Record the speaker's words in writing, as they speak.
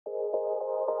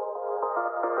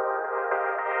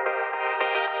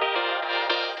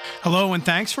Hello and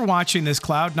thanks for watching this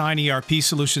Cloud9 ERP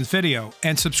Solutions video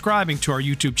and subscribing to our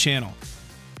YouTube channel.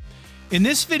 In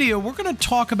this video, we're going to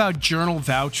talk about Journal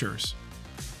Vouchers.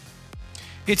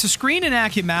 It's a screen in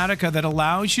Acumatica that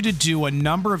allows you to do a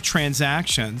number of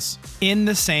transactions in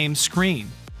the same screen.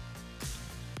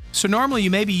 So normally you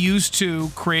may be used to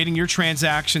creating your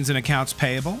transactions in accounts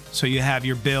payable, so you have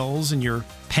your bills and your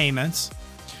payments,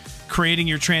 creating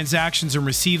your transactions and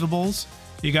receivables,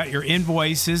 you got your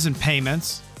invoices and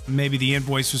payments. Maybe the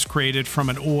invoice was created from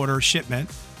an order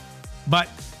shipment, but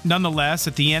nonetheless,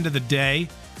 at the end of the day,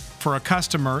 for a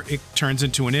customer, it turns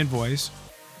into an invoice.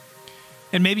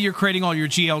 And maybe you're creating all your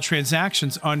GL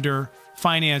transactions under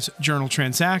Finance Journal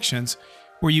Transactions,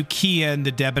 where you key in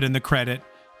the debit and the credit,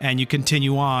 and you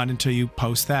continue on until you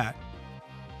post that.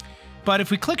 But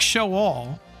if we click Show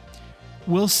All,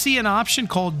 we'll see an option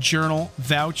called Journal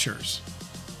Vouchers.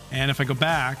 And if I go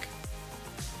back,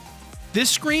 this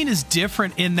screen is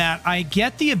different in that I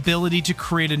get the ability to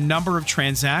create a number of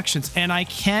transactions, and I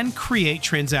can create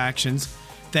transactions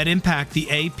that impact the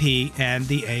AP and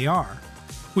the AR,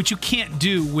 which you can't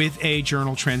do with a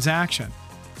journal transaction.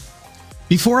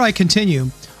 Before I continue,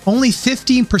 only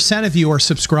 15% of you are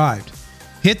subscribed.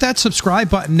 Hit that subscribe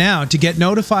button now to get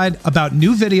notified about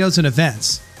new videos and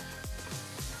events.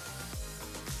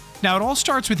 Now, it all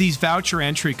starts with these voucher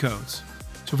entry codes.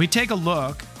 So if we take a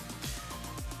look,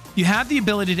 you have the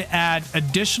ability to add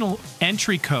additional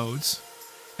entry codes,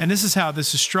 and this is how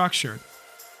this is structured.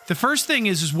 The first thing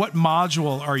is what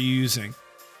module are you using?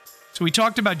 So we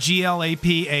talked about GL,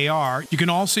 AP, AR. You can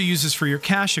also use this for your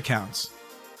cash accounts.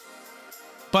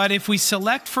 But if we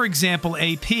select, for example,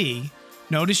 AP,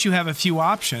 notice you have a few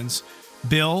options: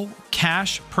 bill,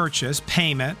 cash purchase,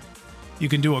 payment. You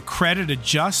can do a credit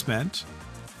adjustment.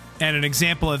 And an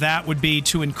example of that would be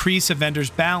to increase a vendor's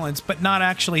balance, but not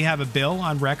actually have a bill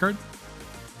on record.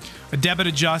 A debit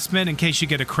adjustment in case you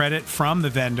get a credit from the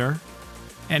vendor,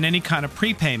 and any kind of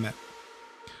prepayment.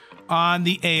 On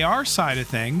the AR side of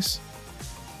things,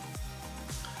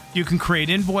 you can create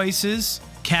invoices,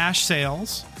 cash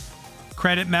sales,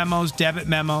 credit memos, debit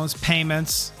memos,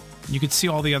 payments. You can see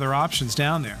all the other options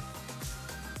down there.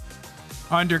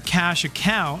 Under cash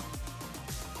account,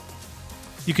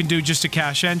 you can do just a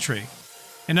cash entry.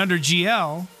 And under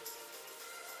GL,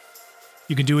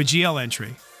 you can do a GL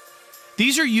entry.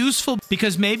 These are useful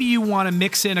because maybe you want to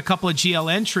mix in a couple of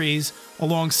GL entries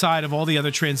alongside of all the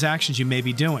other transactions you may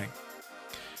be doing.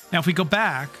 Now, if we go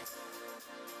back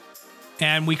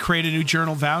and we create a new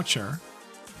journal voucher,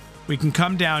 we can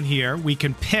come down here, we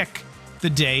can pick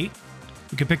the date,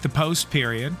 we can pick the post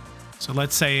period. So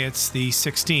let's say it's the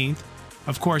 16th.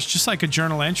 Of course, just like a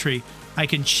journal entry, I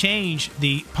can change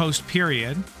the post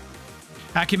period.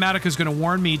 Acumatica is going to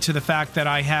warn me to the fact that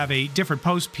I have a different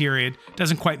post period,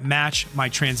 doesn't quite match my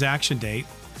transaction date.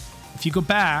 If you go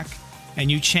back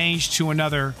and you change to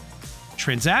another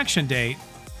transaction date,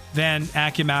 then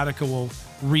Acumatica will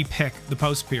repick the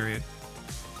post period.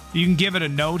 You can give it a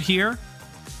note here.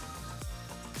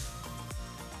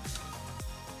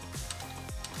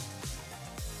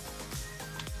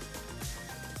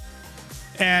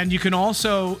 And you can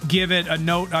also give it a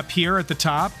note up here at the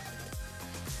top.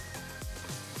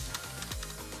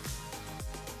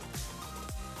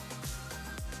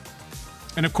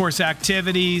 And of course,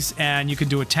 activities, and you can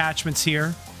do attachments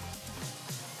here.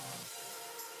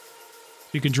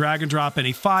 You can drag and drop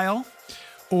any file,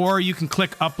 or you can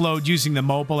click upload using the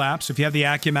mobile app. So if you have the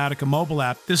Acumatica mobile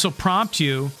app, this will prompt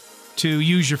you to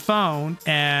use your phone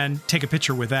and take a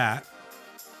picture with that.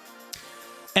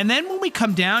 And then when we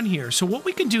come down here, so what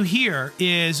we can do here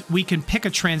is we can pick a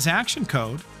transaction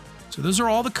code. So those are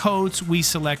all the codes we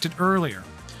selected earlier.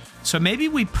 So maybe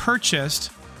we purchased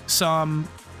some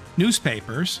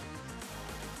newspapers,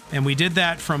 and we did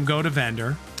that from Go to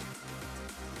Vendor.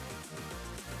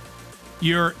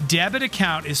 Your debit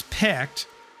account is picked,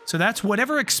 so that's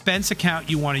whatever expense account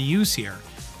you want to use here.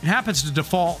 It happens to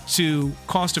default to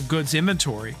cost of goods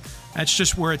inventory. That's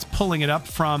just where it's pulling it up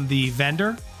from the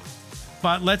vendor.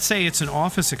 But let's say it's an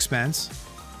office expense.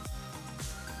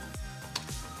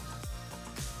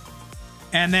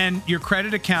 And then your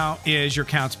credit account is your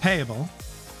accounts payable.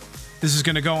 This is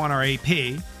going to go on our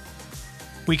AP.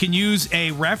 We can use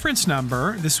a reference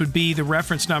number. This would be the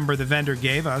reference number the vendor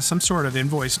gave us, some sort of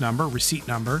invoice number, receipt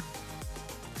number.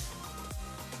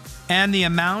 And the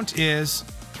amount is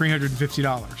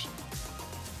 $350.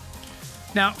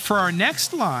 Now, for our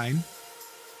next line,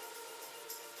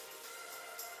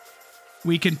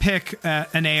 we can pick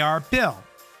an AR bill.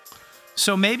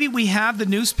 So maybe we have the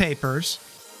newspapers,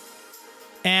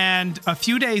 and a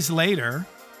few days later,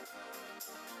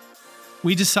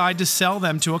 we decide to sell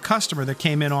them to a customer that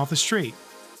came in off the street.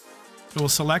 We'll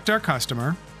select our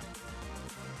customer.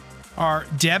 Our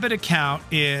debit account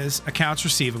is accounts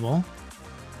receivable.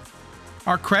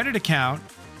 Our credit account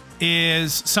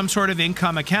is some sort of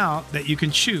income account that you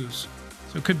can choose.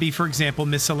 So it could be, for example,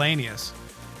 miscellaneous.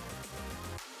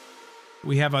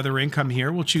 We have other income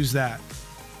here. We'll choose that.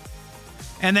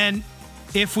 And then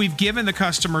if we've given the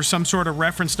customer some sort of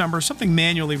reference number, something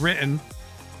manually written,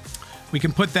 we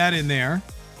can put that in there.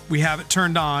 We have it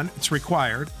turned on. It's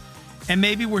required. And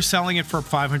maybe we're selling it for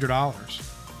 $500.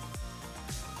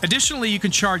 Additionally, you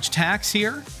can charge tax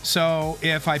here. So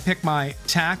if I pick my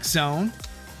tax zone,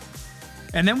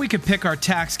 and then we can pick our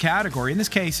tax category. In this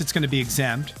case, it's going to be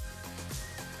exempt.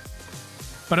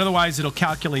 But otherwise, it'll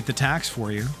calculate the tax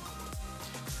for you.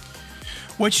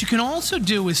 What you can also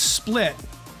do is split.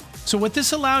 So what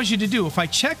this allows you to do, if I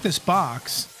check this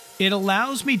box, it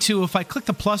allows me to, if I click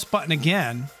the plus button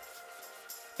again,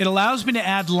 it allows me to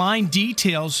add line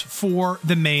details for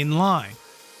the main line.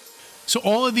 So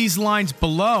all of these lines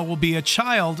below will be a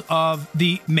child of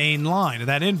the main line of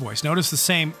that invoice. Notice the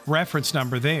same reference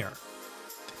number there.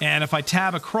 And if I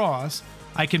tab across,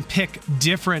 I can pick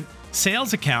different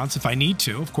sales accounts if I need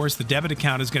to. Of course, the debit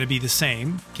account is going to be the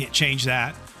same. Can't change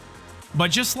that.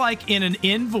 But just like in an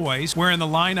invoice, where in the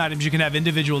line items you can have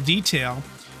individual detail,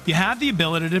 you have the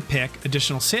ability to pick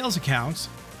additional sales accounts.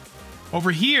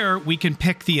 Over here, we can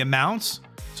pick the amounts.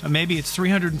 So maybe it's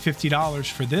 $350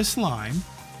 for this line.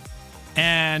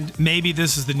 And maybe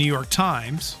this is the New York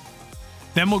Times.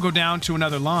 Then we'll go down to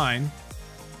another line.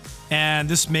 And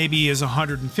this maybe is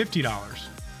 $150.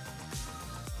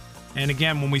 And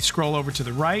again, when we scroll over to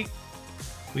the right,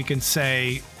 we can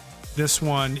say this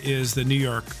one is the New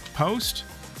York Post.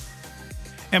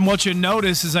 And what you'll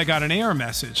notice is I got an error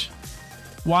message.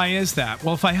 Why is that?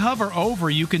 Well, if I hover over,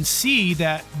 you can see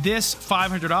that this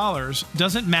 $500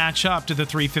 doesn't match up to the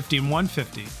 $350 and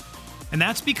 $150. And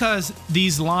that's because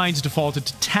these lines defaulted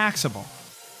to taxable.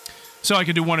 So I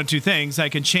can do one of two things. I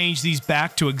can change these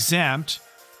back to exempt,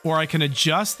 or I can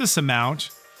adjust this amount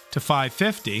to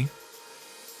 $550,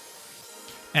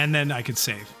 and then I can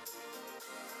save.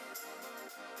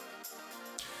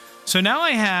 So now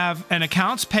I have an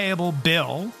accounts payable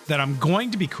bill that I'm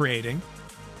going to be creating,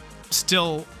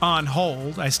 still on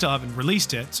hold. I still haven't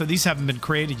released it, so these haven't been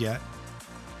created yet.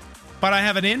 But I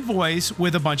have an invoice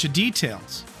with a bunch of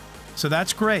details. So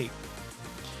that's great.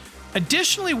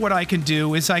 Additionally, what I can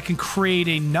do is I can create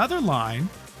another line,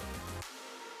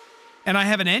 and I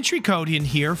have an entry code in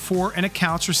here for an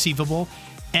accounts receivable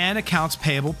and accounts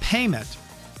payable payment.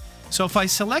 So if I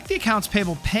select the accounts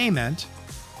payable payment,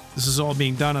 this is all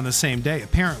being done on the same day,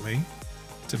 apparently.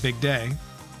 It's a big day.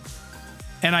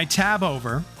 And I tab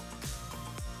over.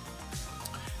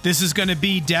 This is going to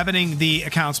be debiting the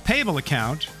accounts payable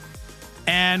account,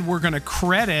 and we're going to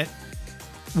credit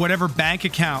whatever bank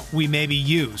account we maybe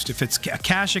used. If it's a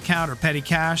cash account or petty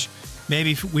cash,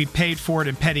 maybe if we paid for it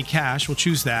in petty cash, we'll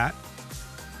choose that.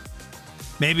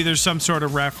 Maybe there's some sort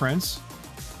of reference.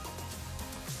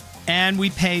 And we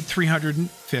paid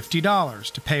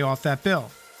 $350 to pay off that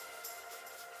bill.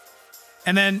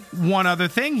 And then one other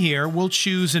thing here, we'll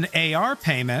choose an AR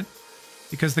payment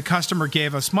because the customer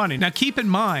gave us money. Now keep in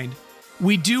mind,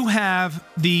 we do have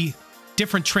the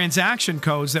different transaction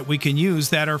codes that we can use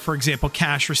that are, for example,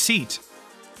 cash receipt.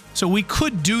 So we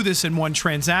could do this in one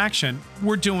transaction.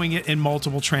 We're doing it in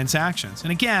multiple transactions.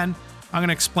 And again, I'm going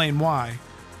to explain why.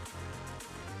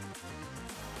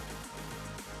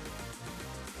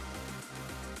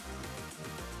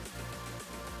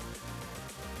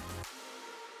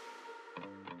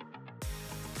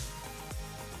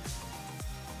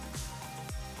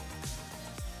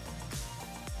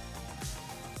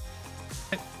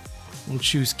 We'll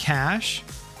choose cash.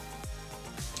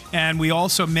 And we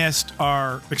also missed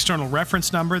our external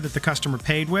reference number that the customer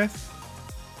paid with.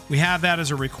 We have that as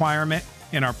a requirement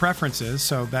in our preferences,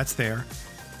 so that's there.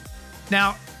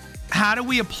 Now, how do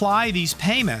we apply these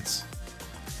payments?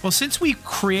 Well, since we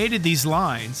created these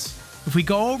lines, if we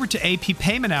go over to AP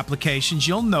payment applications,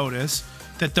 you'll notice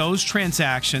that those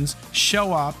transactions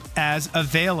show up as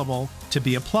available to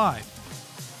be applied.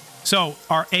 So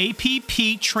our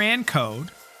APP TRAN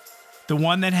code, the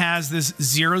one that has this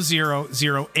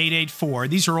 000884,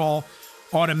 these are all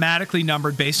automatically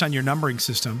numbered based on your numbering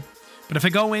system. But if I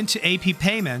go into AP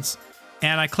Payments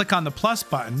and I click on the plus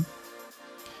button,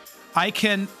 I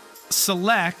can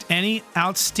select any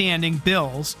outstanding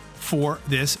bills for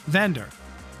this vendor.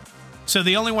 So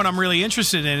the only one I'm really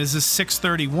interested in is this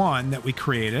 631 that we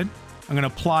created. I'm going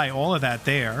to apply all of that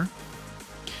there.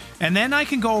 And then I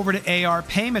can go over to AR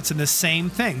Payments and the same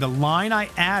thing. The line I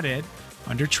added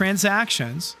under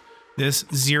transactions, this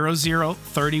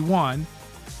 0031,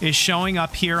 is showing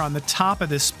up here on the top of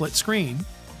this split screen.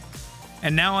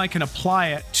 And now I can apply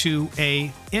it to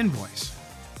a invoice.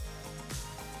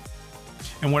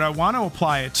 And what I want to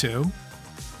apply it to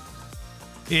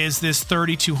is this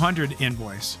 3,200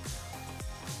 invoice.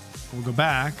 We'll go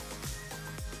back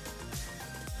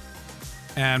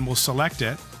and we'll select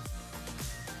it.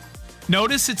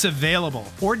 Notice it's available.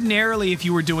 Ordinarily, if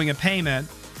you were doing a payment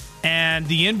and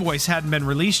the invoice hadn't been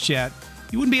released yet,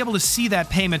 you wouldn't be able to see that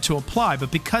payment to apply. But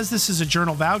because this is a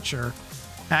journal voucher,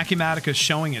 Acumatica is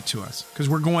showing it to us because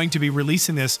we're going to be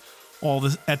releasing this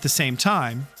at the same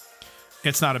time.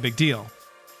 It's not a big deal.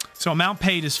 So amount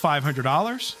paid is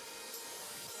 $500.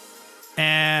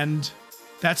 And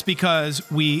that's because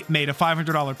we made a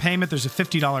 $500 payment. There's a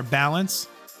 $50 balance.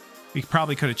 We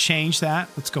probably could have changed that.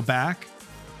 Let's go back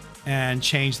and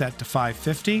change that to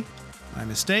 $550. My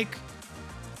mistake.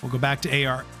 We'll go back to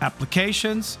AR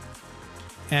applications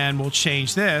and we'll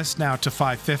change this now to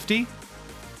 $550.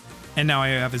 And now I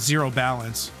have a zero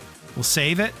balance. We'll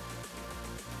save it.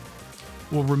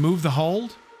 We'll remove the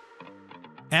hold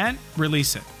and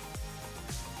release it.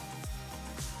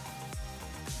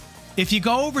 If you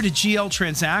go over to GL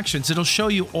Transactions, it'll show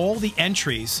you all the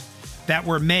entries that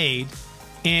were made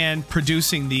in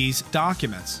producing these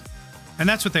documents. And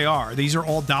that's what they are. These are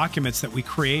all documents that we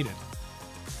created.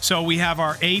 So we have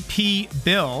our AP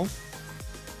bill,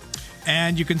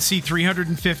 and you can see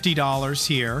 $350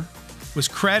 here was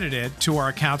credited to our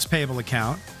accounts payable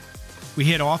account. We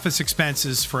hit office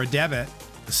expenses for a debit,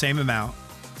 the same amount.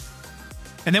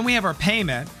 And then we have our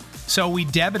payment. So we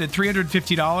debited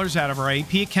 $350 out of our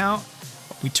AP account.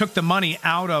 We took the money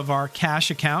out of our cash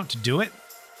account to do it.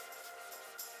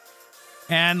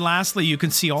 And lastly, you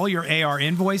can see all your AR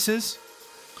invoices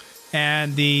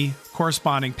and the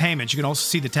corresponding payments. You can also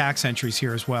see the tax entries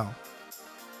here as well.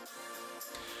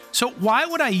 So why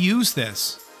would I use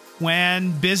this?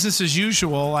 When business as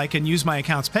usual, I can use my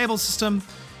accounts payable system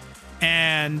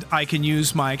and I can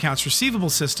use my accounts receivable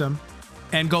system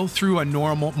and go through a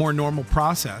more normal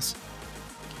process.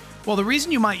 Well, the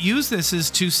reason you might use this is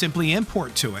to simply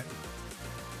import to it.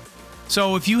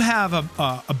 So if you have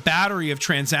a battery of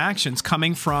transactions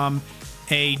coming from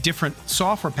a different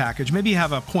software package, maybe you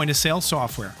have a point of sale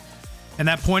software, and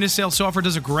that point of sale software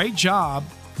does a great job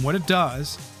in what it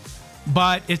does,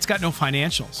 but it's got no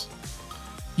financials.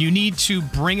 You need to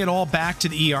bring it all back to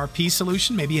the ERP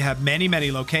solution. Maybe you have many,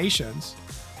 many locations.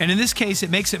 And in this case, it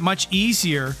makes it much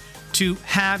easier to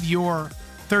have your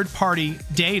third-party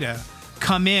data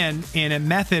come in a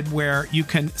method where you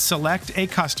can select a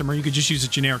customer. You could just use a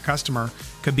generic customer.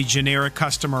 It could be generic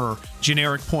customer or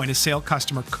generic point-of-sale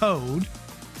customer code.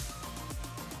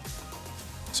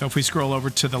 So if we scroll over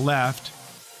to the left,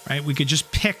 right, we could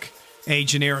just pick a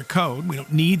generic code. We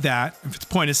don't need that. If it's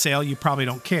point-of-sale, you probably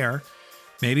don't care.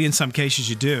 Maybe in some cases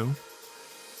you do.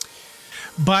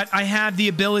 But I have the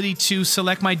ability to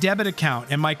select my debit account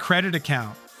and my credit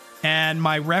account and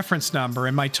my reference number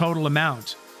and my total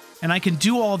amount. And I can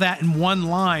do all that in one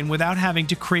line without having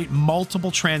to create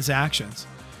multiple transactions.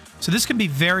 So this can be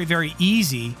very, very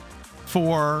easy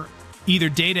for either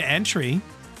data entry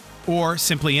or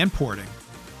simply importing.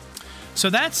 So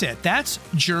that's it. That's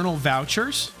Journal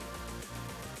Vouchers.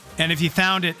 And if you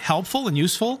found it helpful and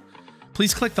useful,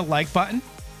 please click the like button.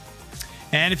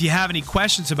 And if you have any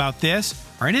questions about this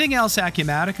or anything else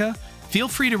Acumatica, feel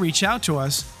free to reach out to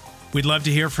us. We'd love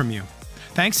to hear from you.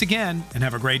 Thanks again and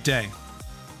have a great day.